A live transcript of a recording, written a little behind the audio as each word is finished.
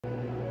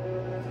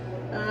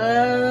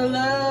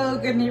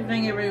good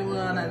evening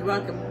everyone, and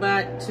welcome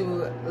back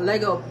to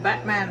Lego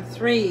Batman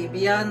 3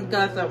 Beyond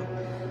Gotham.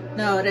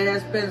 No, it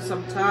has been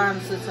some time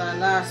since I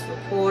last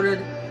recorded,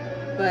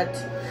 but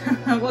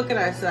what can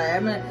I say?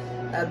 I'm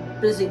a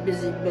busy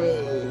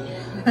bee.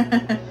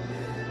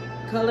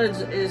 College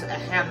is a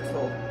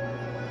handful.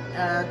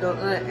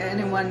 Don't let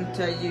anyone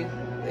tell you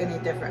any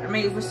different. I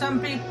mean, for some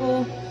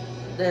people,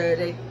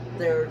 they're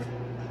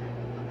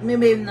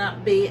maybe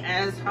not be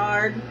as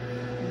hard,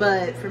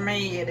 but for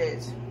me it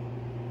is.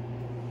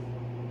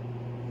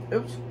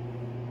 Oops.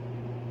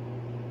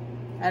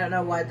 I don't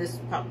know why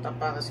this popped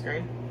up on the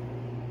screen.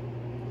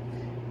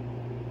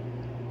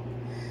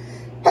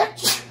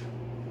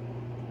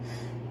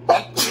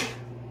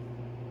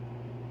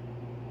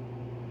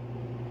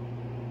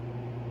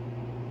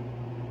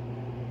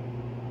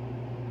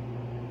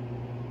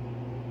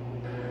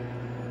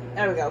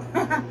 There we go.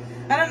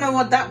 I don't know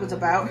what that was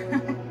about.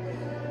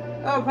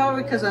 Oh,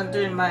 probably because I'm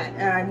doing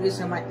I'm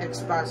using my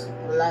Xbox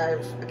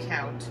Live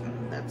account.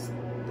 That's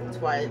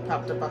why it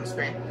popped up on the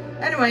screen.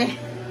 Anyway,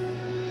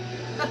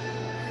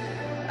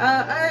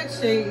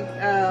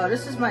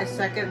 this is my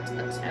second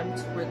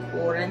attempt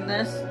recording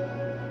this,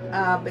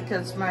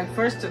 because my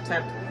first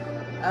attempt,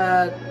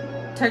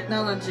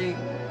 technology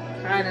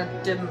kind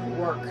of didn't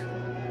work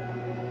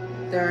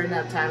during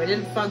that time. It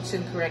didn't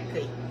function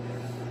correctly.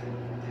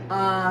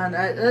 And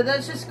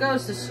that just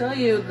goes to show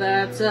you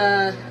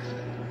that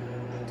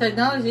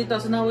technology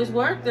doesn't always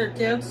work there,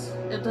 kids.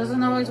 It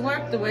doesn't always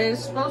work the way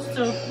it's supposed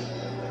to.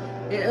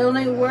 It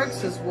only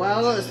works as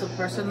well as the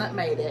person that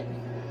made it.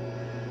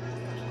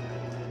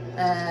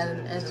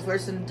 And if the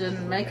person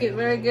didn't make it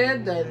very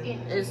good, then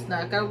it's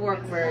not gonna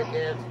work very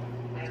good.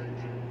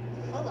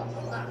 Hold on.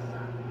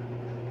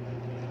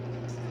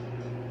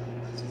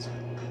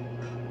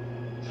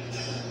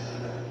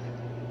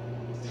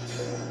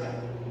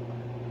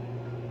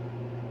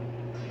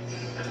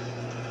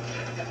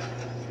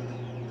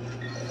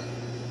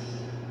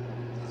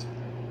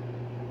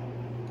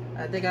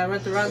 I think I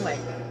went the wrong way.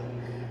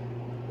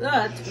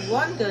 But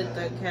one good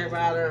thing came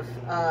out of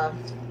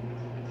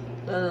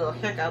the little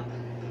hiccup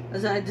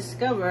is I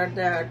discovered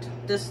that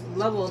this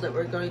level that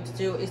we're going to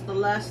do is the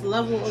last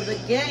level of the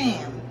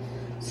game.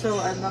 So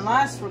in the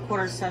last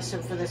recorded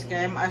session for this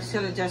game, I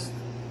should have just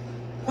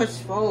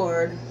pushed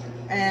forward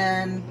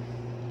and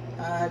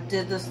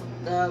did this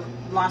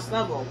last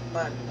level,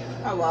 but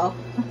oh well.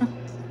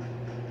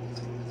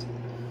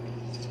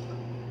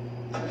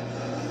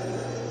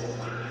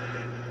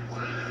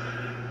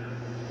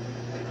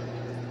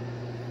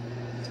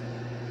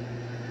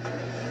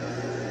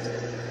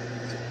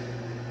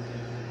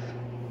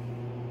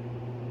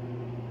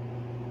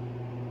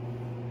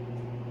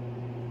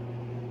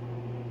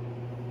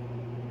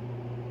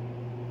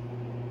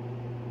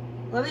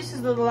 Well, this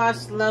is the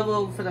last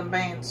level for the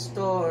main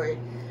story.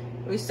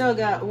 We still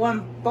got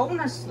one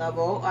bonus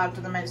level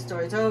after the main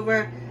story is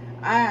over,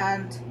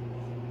 and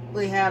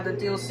we have the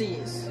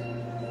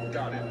DLCs.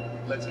 Got it.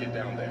 Let's get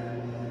down there.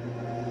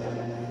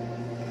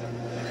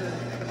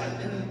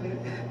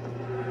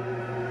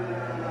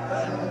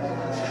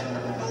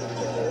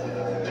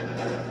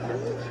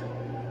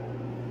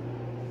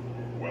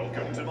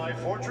 Welcome to my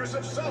fortress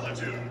of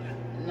solitude.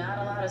 Not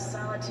a lot of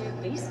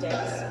solitude these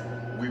days.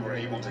 We were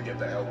able to get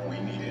the help we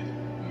needed,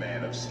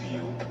 Man of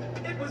Steel.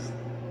 It was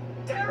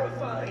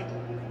terrifying.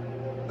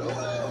 Ooh,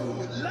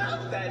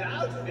 love that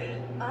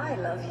outfit. I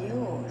love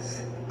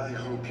yours. I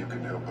hope you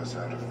can help us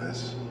out of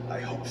this.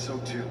 I hope so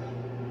too.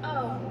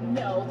 Oh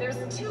no, there's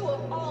two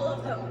of all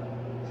of them.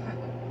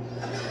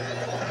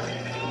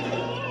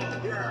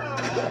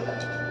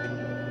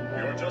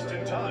 You're just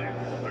in time.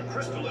 The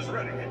crystal is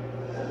ready.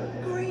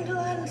 Green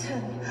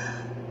Lantern,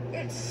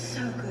 it's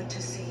so good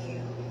to see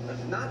you.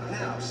 Not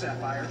now,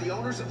 Sapphire. The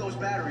owners of those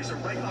batteries are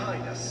right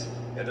behind us.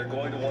 And they're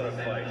going to want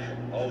to fight.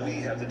 All we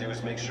have to do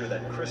is make sure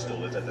that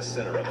crystal is at the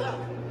center of it.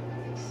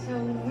 So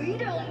we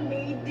don't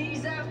need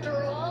these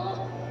after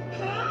all?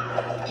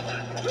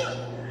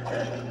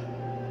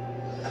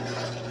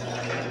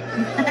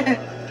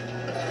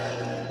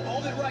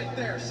 Hold it right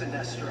there,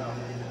 Sinestro.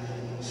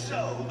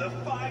 So the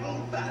final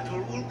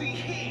battle will be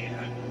here,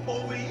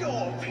 over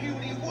your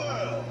puny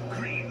world,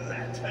 Green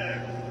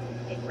Lantern.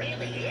 It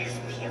really is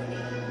puny.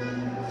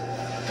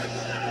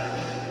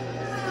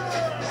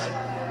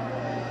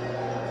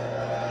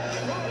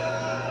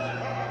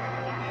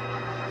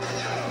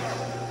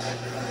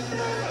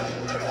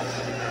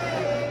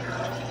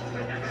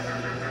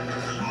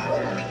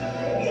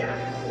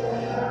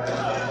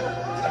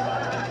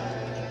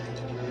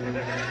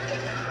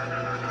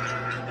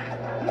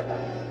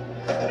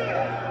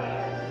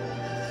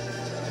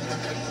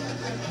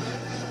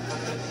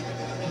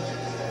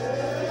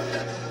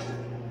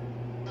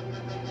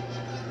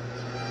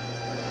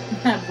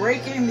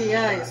 Breaking the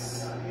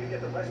ice. You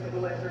get the rest of the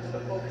lanterns to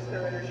focus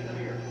their energy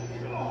here.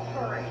 Oh,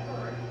 hurry.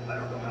 I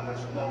don't know how much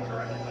longer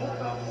I can hold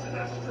up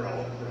Sinestro.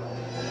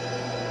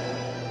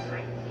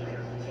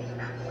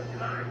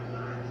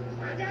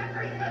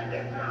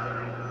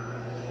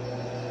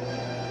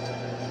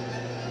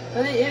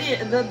 The idiot,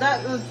 that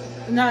was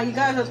Now, you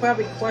guys are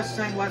probably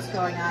questioning what's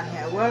going on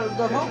here. Well,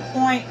 the whole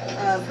point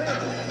of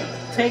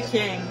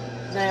taking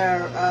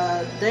their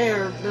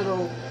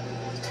little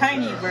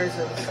tiny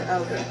versions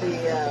of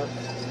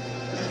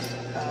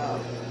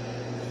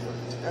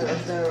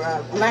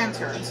their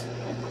lanterns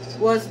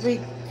was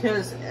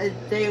because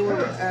they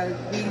were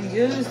being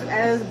used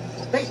as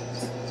bait.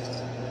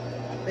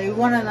 We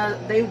wanted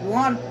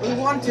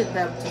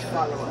them to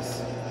follow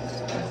us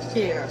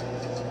here.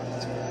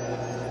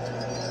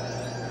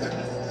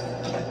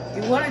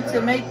 We wanted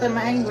to make them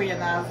angry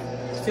enough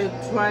to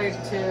try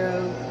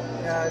to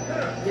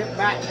get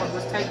back what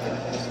was taken.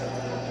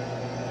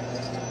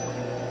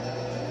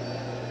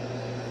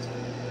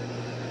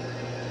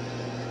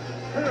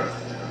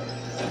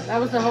 That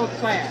was the whole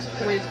plan,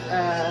 with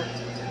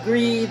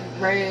greed,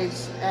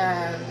 rage,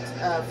 and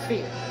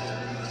fear.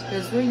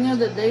 Because we knew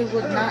that they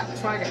would not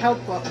try to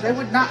help us. They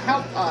would not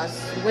help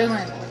us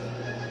willingly.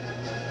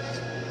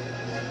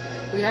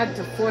 We had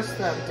to force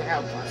them to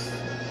help us.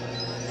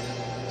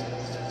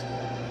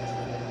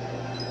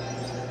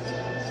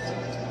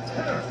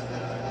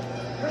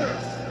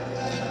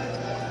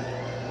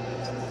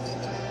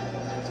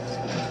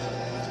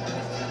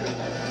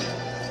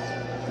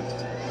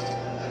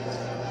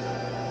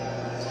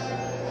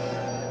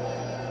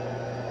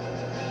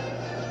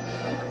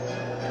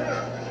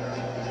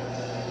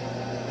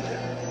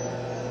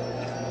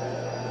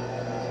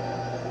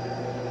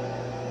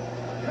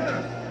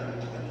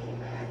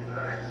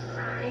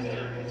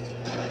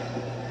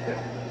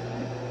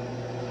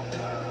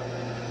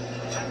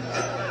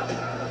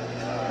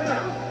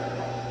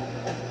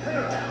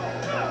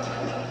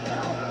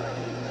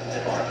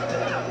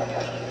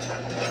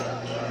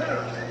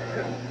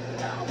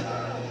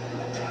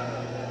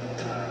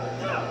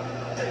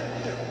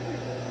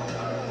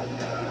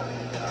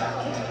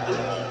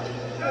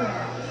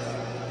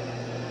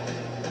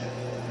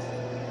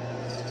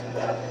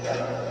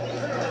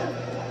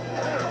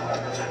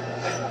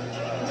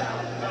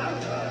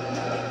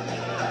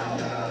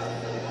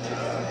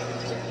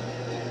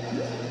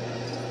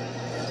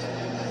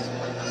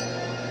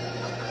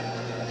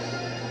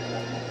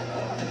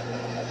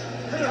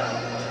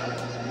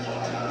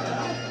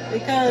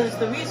 Because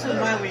the reason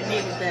why we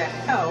needed their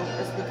help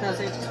is because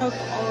it took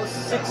all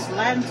 6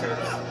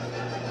 lanterns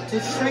to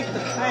shrink the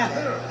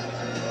planet,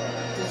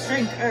 to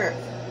shrink Earth.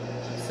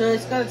 So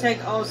it's going to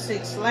take all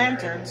 6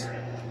 lanterns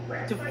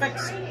to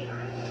fix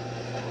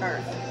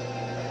Earth.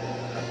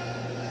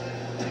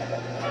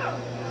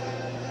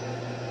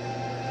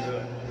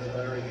 Good.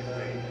 Firing is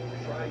made.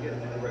 Try and get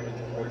it directed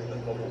towards the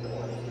focal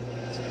point.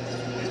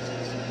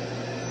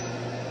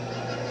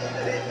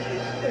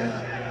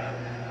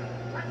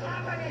 What's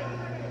happening?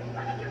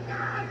 What have you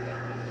done?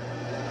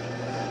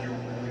 You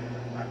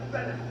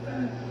pathetic.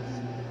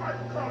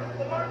 I've come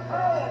for my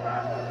power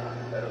back.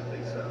 I don't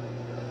think so.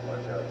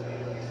 Watch out, team.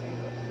 You see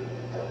them.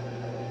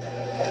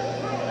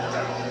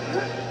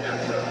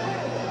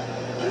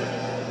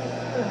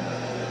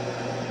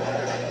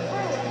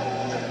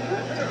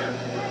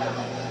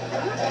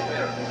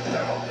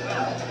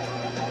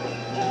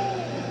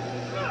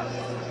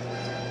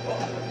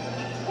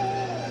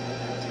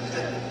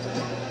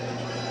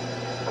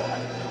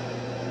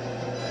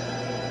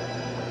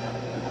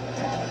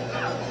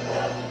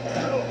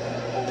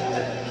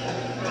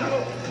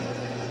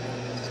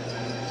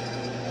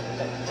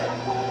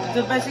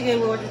 So basically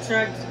what we're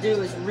trying to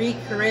do is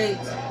recreate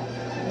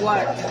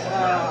what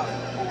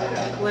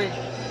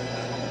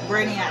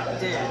Brainiac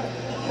did.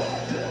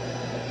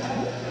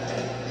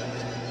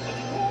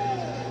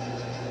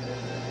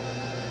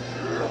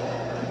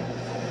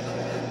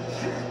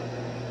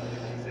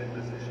 He's in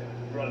position.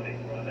 Running.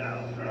 Now.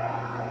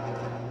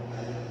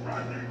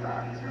 Running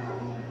back to you.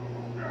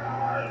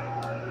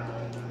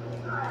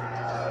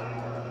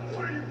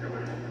 What are you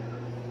doing?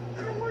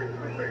 Get away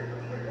from me.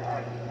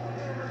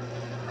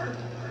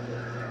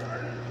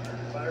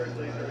 Fire his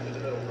laser into the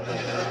middle.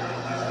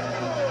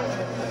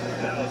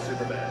 Now,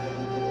 Superman.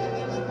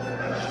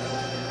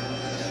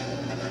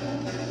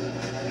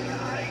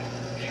 I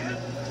can't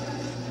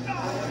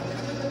stop.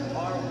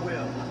 Our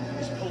will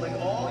is pulling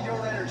all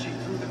your energy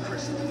through the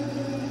crystal.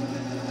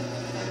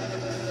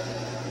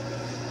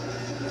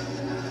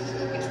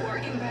 It's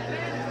working,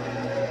 Batman.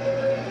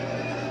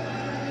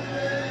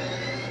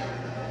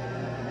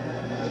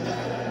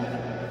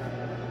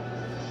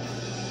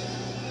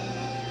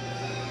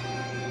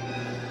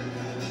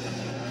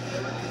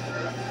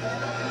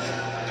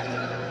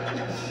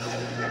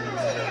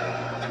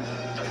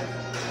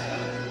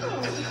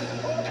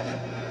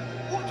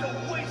 What a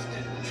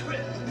wasted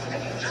trip.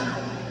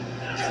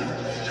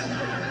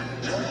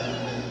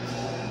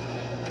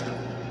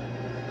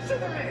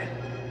 Superman,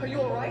 are you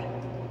all right?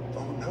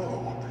 Oh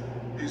no.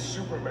 Is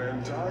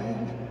Superman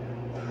dying?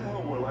 How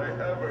will I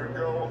ever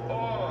go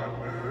on?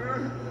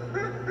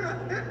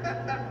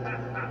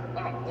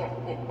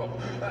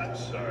 I'm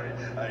sorry.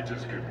 I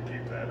just couldn't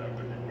keep that up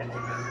anymore.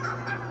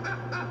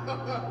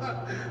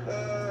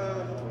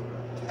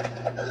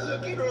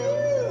 Look at you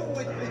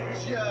with the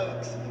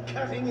jokes,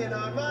 cutting in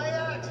on my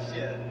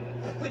action.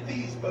 With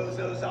these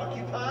bozos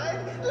occupied,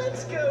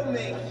 let's go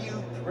make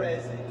you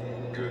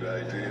president. Good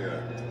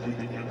idea. Looks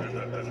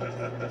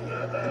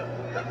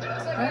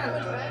like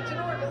everyone's back to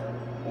normal.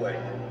 Wait,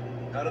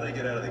 how do they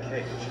get out of the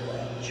cage?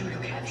 Should we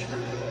capture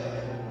them?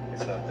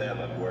 It's not them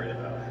I'm worried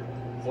about.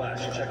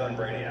 Flash, check on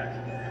Brainiac.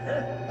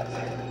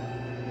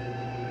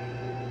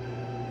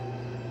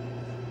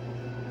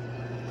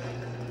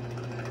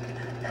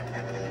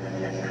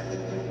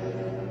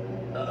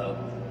 Uh-oh.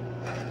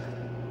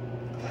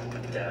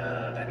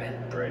 Batman?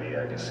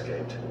 Brainiac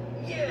escaped.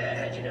 Yeah,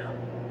 how'd you know?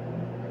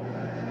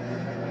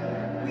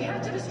 We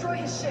have to destroy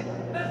his ship.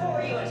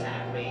 Before you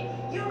attack me,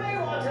 you may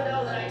want to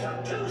know that I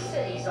took 2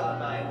 cities on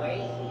my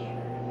way here.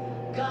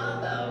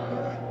 Gotham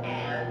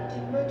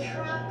and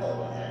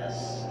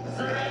Metropolis.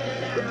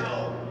 Surrender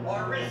now,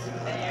 or risk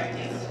their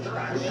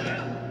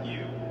destruction.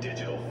 You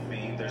digital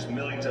fiend, there's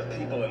millions of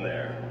people in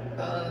there.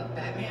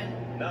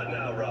 Batman? Not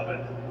now,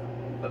 Robin.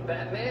 But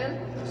Batman?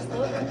 Just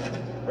look.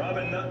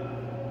 Robin, not...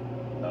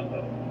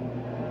 Uh-oh.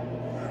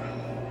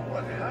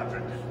 What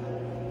happened?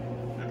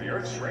 Did the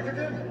Earth shrink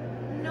again?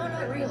 No,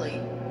 not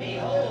really.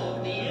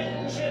 Behold the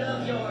engine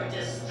of your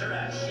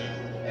destruction,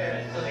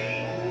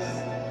 Earthlings.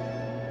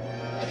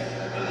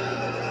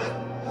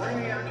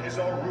 Brainiac is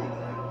our ruler.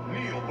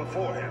 Kneel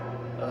before him.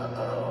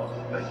 Uh-oh.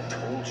 I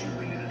told you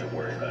we needed to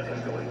worry about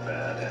him going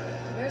bad.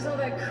 Where's all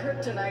that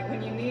kryptonite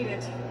when you need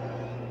it?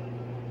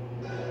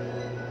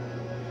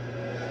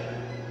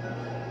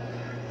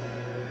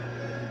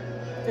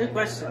 Good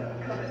question.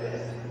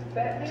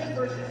 Batman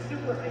versus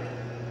Superman.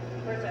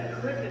 Where's that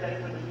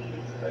kryptonite when you need it?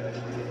 I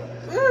didn't realize.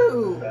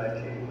 Ooh!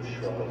 Batcave was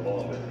shrunk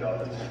along with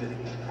Gotham City.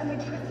 And the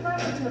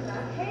kryptonite was in the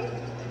Batcave?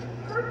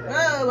 Perfect.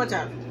 Oh, watch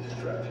out.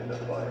 Distraction to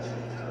buy us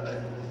some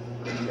time.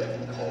 Maybe I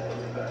can call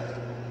them back.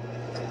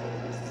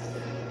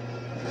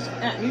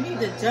 Yeah, you need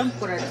to jump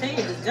when I tell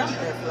you to jump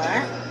there,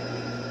 Flash.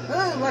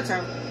 Oh, watch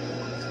out.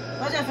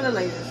 Watch out for the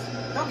lasers.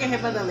 Don't get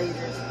hit by the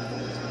lasers.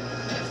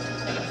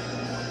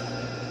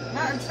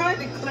 Now, I'm trying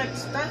to collect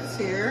stunts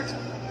here.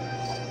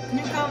 Can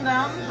you calm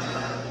down?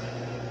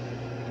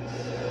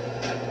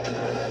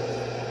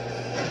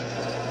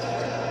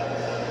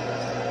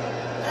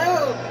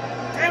 Oh,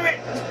 damn it!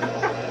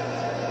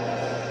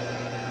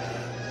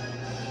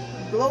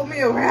 Blow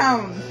me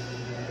around.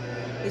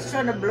 He's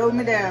trying to blow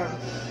me down.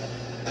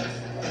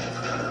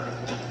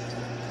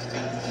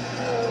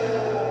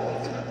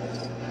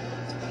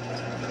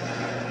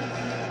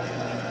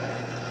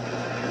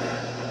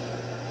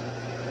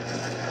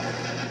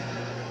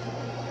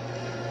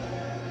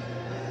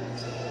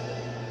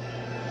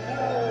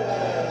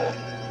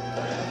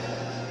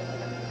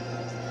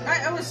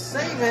 I was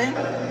saving.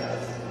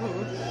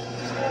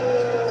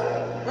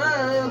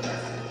 Whoa.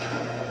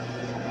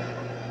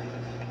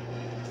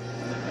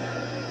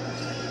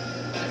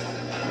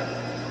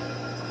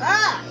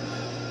 Ah!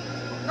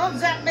 Don't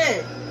zap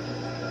me!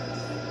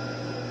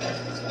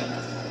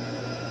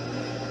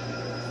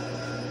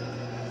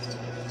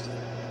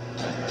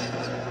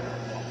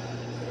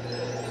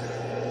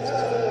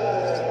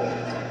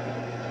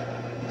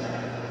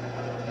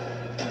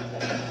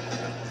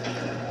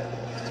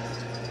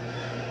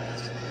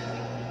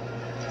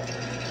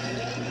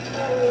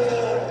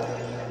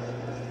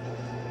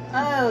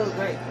 Oh,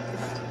 great.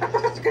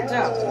 Good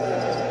job.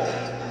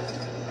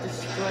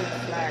 Destroyed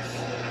Flash.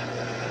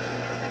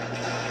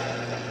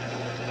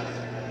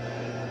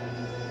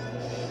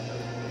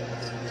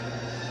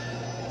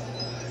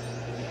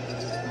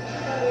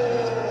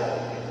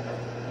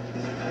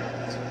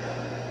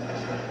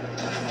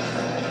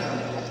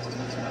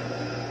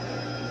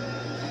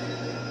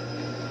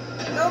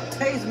 Don't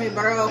tase me,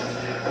 bro.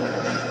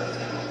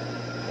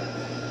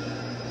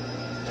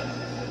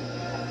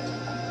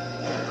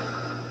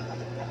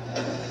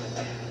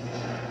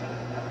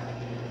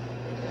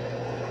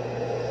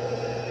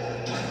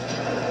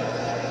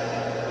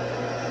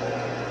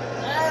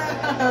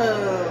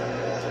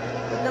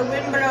 With the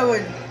wind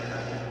blowing.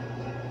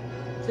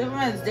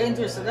 Superman's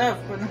dangerous enough,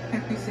 but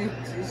he's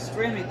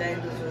extremely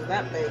dangerous with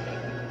that big.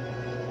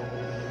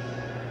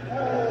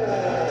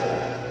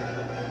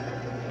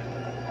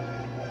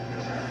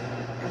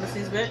 Ever see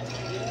his bit?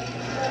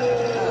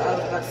 Oh, I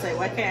was about to say,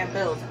 why can't I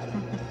build?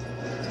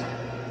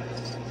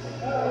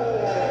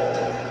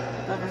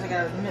 I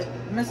gotta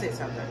missing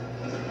something.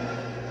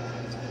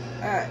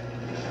 Alright.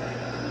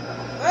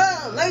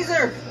 Oh,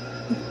 laser!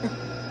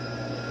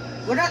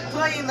 We're not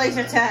playing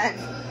laser tag.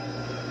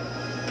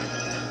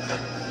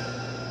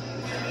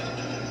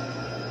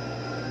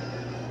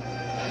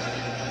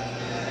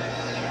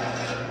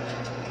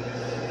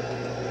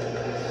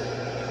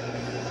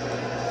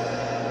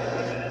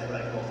 That's what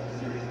I call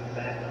serious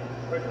backup.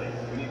 Quickly,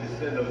 we need to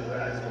send those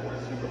bats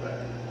towards Superman.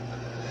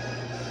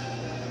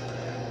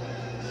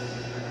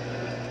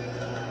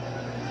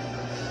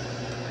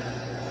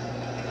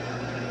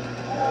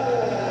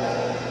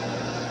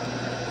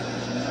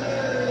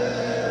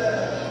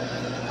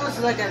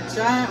 Like a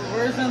giant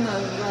version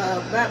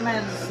of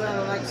Batman's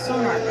like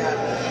sonar gun.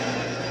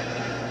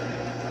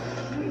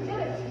 We did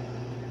it.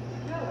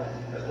 Tell us.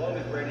 As long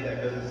as Brainiac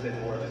doesn't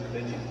send more of his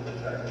minions to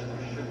attack us,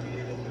 we should be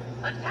able to.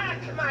 Attack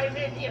my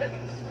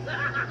minions!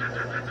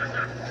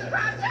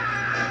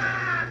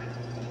 Attack!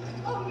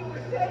 Oh, you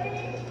were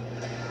saying?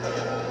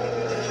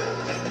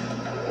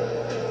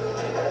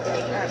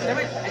 Damn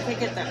it, I can't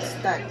get that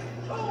stuck in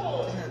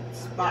the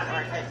spot where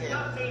I can't get it.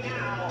 Stop me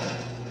now!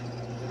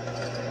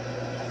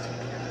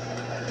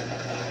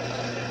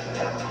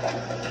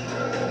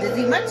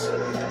 Dizzy much?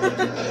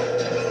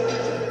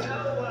 No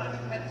one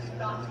can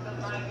stop the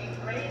mighty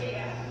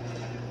Brainiac!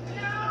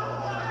 No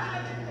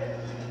one!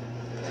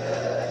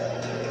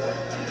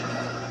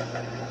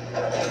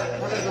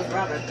 Oh, there goes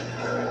Robin.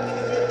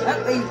 Oh,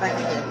 he's back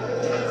again.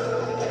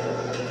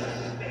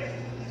 This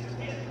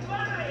is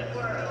my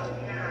world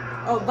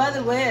now! Oh, by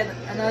the way,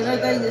 another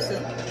thing, this is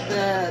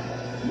the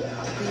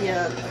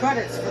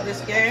credits for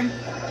this game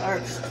are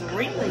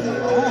extremely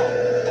long.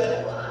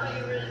 Why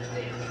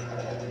resist?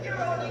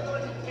 You're only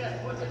going to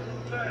get what little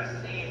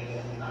mercy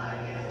I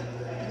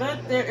have. But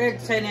they're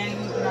entertaining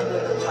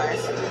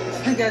nonetheless.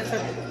 You got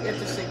some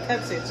interesting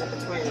cutscenes in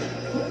between.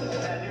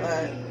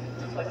 But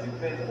Like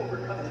Superman's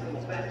overcoming his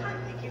little bad.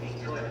 I'm beginning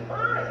to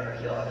admire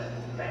your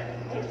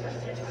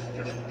magnificent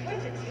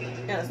stupidity.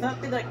 yeah, let's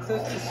not be that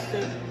close to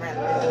Superman,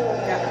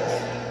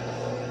 guys.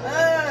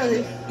 Oh,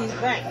 he's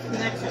back.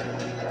 Connection.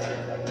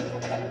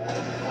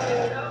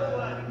 No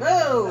one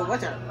Whoa,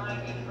 watch out. the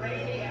mighty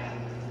Brainiac.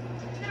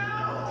 No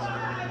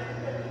one!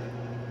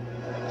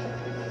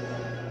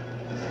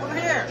 Over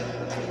here.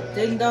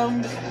 Ding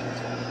dongs.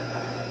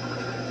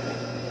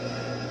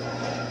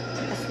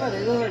 I swear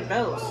they look like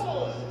bells.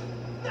 Fools!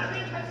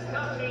 Nothing can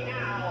stop me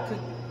now!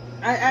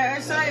 I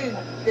say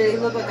they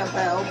look like a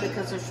bell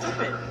because they're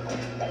stupid.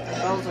 The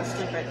bells are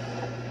stupid.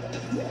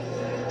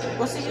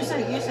 What's the use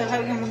of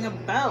having a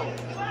bell?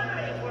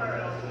 My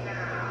world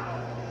now!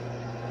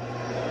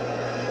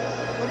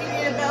 What do you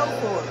need a bell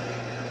for?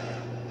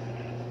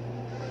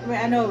 I mean,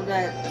 I know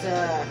that,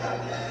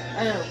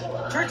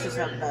 churches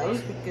have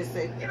bells because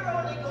they, You're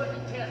only going to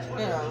get what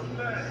you know, little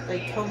mercy they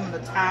tell them the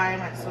time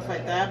and stuff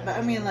like that. But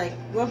I mean, like,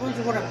 what would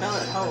you want a bell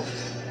at home?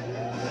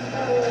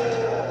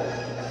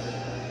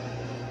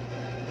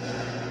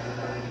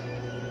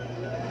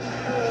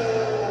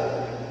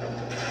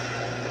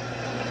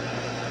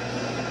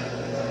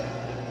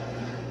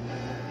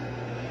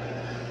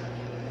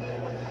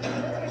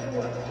 Let's get to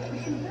work. We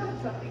can build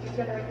something to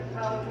generate the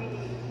power we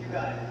need. You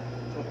got it.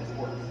 Let's hope this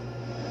works.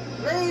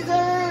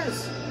 Lasers!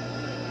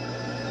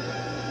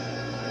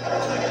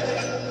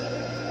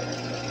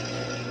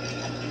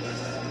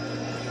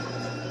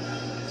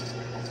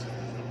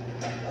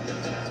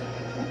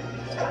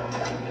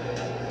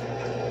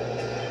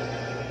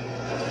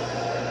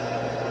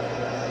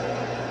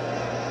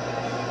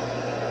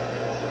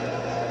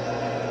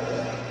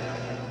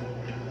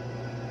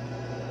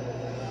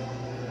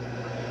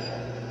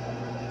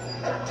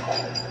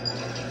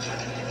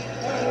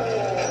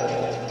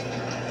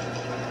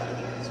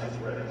 It's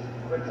ready.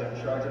 Quickly,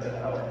 charge up the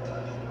power.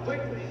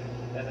 Quickly?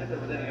 As if there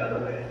was any other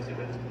way to do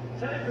it.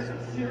 Time for some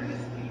serious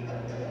speed.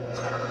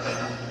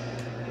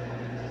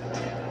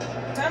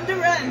 Time to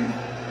run!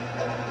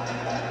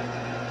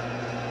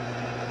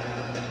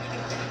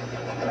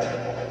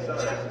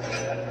 Sorry.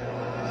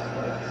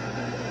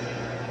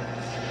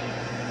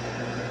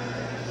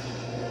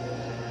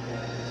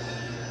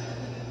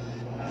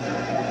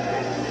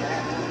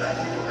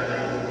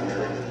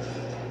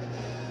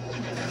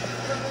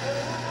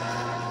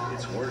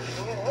 It's working.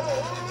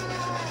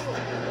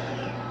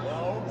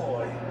 Oh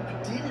boy,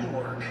 it didn't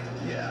work.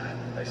 Yeah,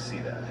 I see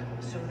that.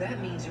 So that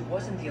means it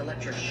wasn't the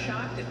electric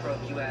shock that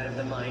broke you out of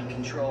the mind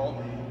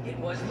control. It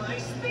was my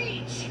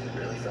speech! I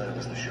really thought it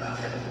was the shock.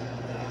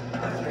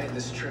 I've made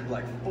this trip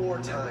like 4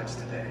 times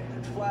today.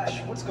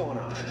 Flash, what's going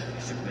on?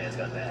 Superman's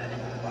got bad.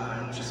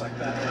 Wow, just like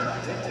Batman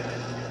predicted.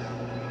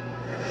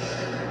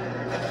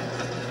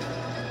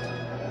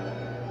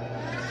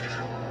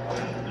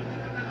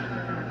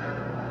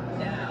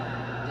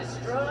 now.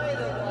 Destroy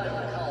the one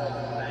called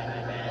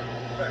Batman.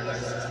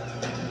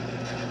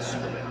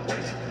 Superman,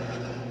 wait.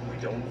 We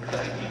don't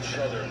fight each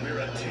other, we're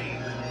a team.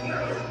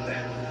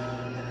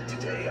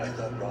 Today I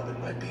thought Robin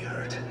might be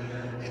hurt.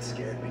 It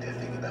scared me to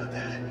think about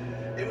that.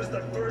 It was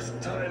the first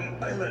time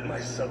I let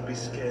myself be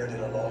scared in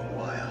a long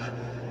while.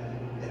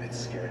 And it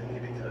scared me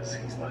because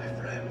he's my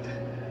friend.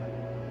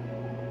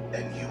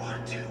 And you are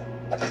too.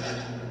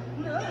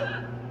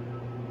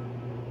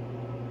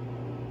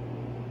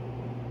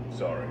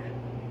 Sorry.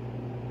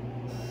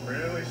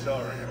 Really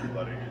sorry,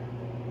 everybody.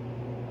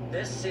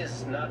 This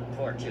is not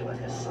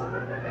fortuitous.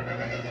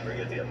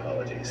 Forget the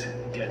apologies.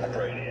 Get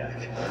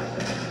Brainiac.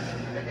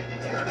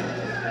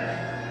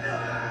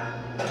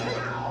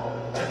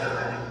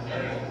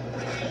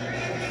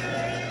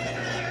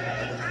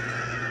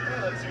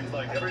 Well, that seems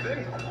like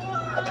everything.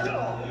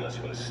 Unless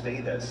you're going to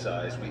stay that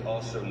size, we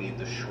also need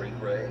the shrink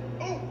ray.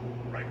 Oh,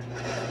 right.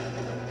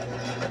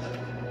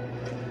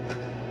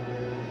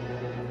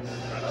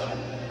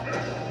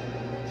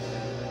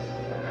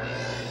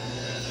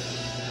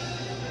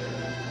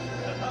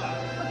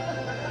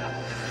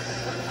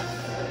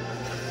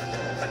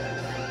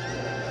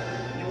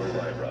 You were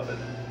right, Robin.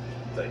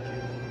 Thank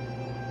you.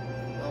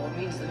 Well, what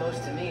means the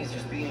most to me is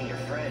just being your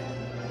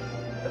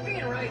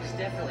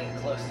definitely a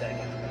close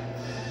second.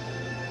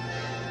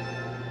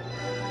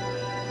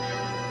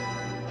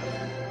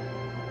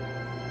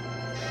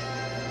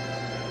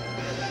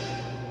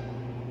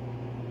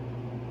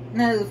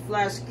 Now the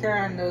Flash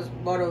carrying those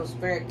bottles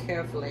very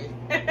carefully.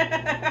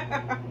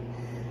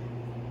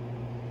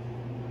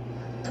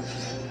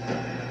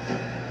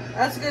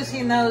 That's because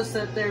he knows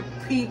that they're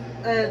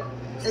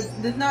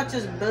there's not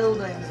just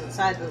buildings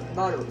inside those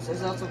bottles.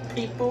 There's also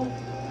people.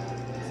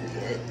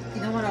 So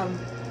you don't want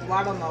to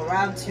waddle them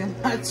around too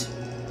much.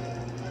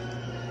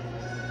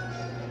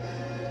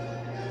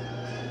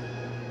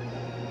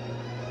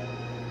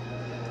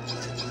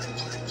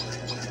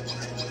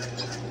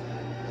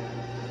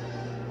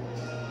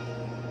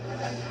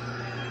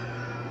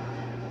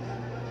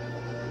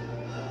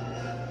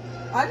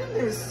 I didn't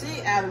even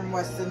see Adam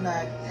West in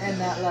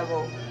that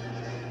level,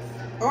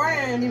 or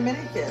any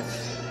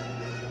minikits.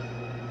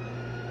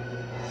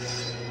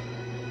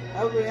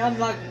 Oh, we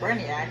unlocked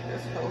Brainiac.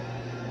 That's cool.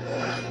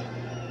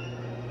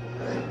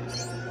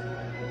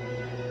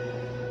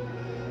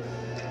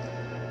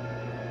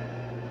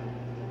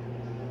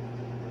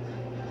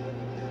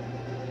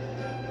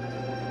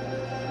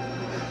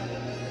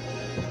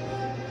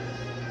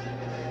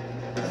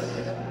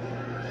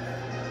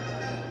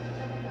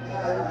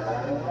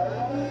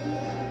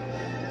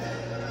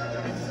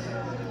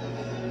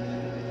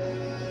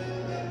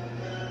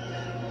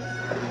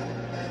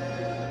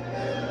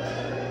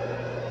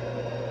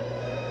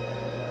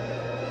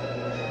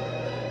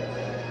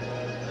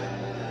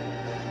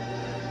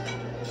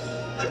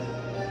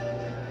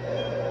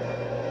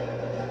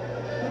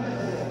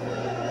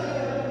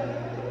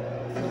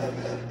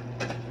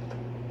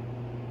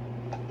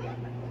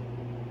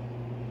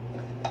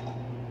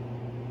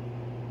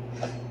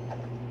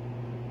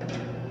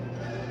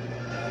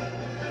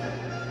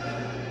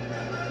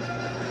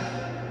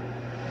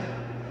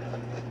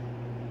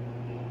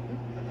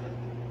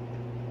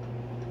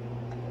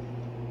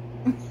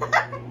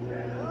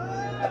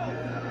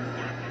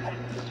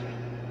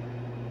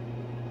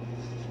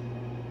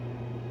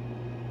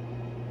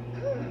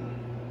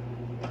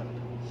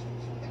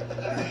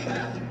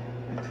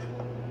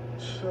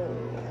 So,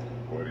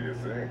 what do you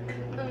think?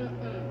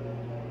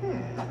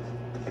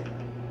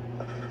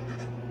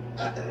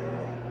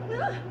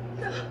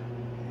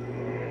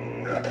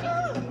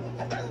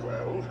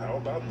 Well, how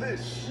about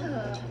this?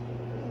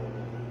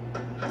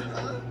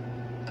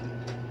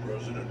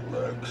 President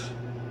Lex,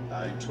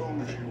 I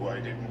told you I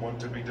didn't want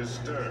to be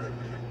disturbed.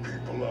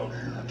 People out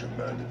here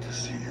demanded to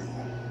see you.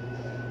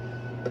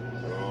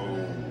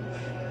 Oh,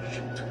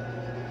 shoot.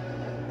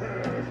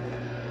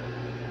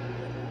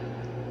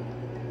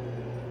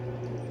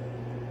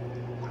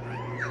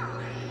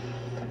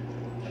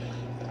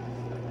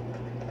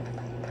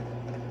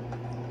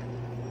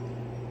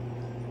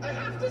 I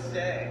have to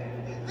say,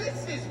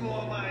 this is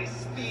more my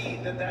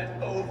speed than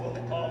that Oval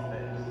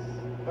Office.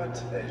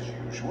 But as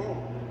usual,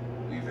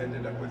 we've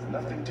ended up with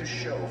nothing to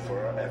show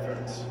for our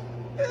efforts.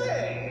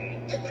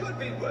 Hey, it could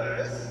be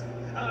worse.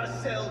 Our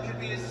cell could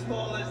be as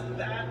small as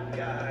that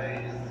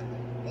guy's.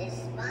 This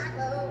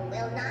bottle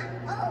will not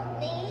hold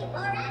me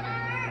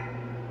forever.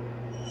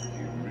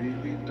 He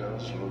really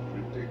does look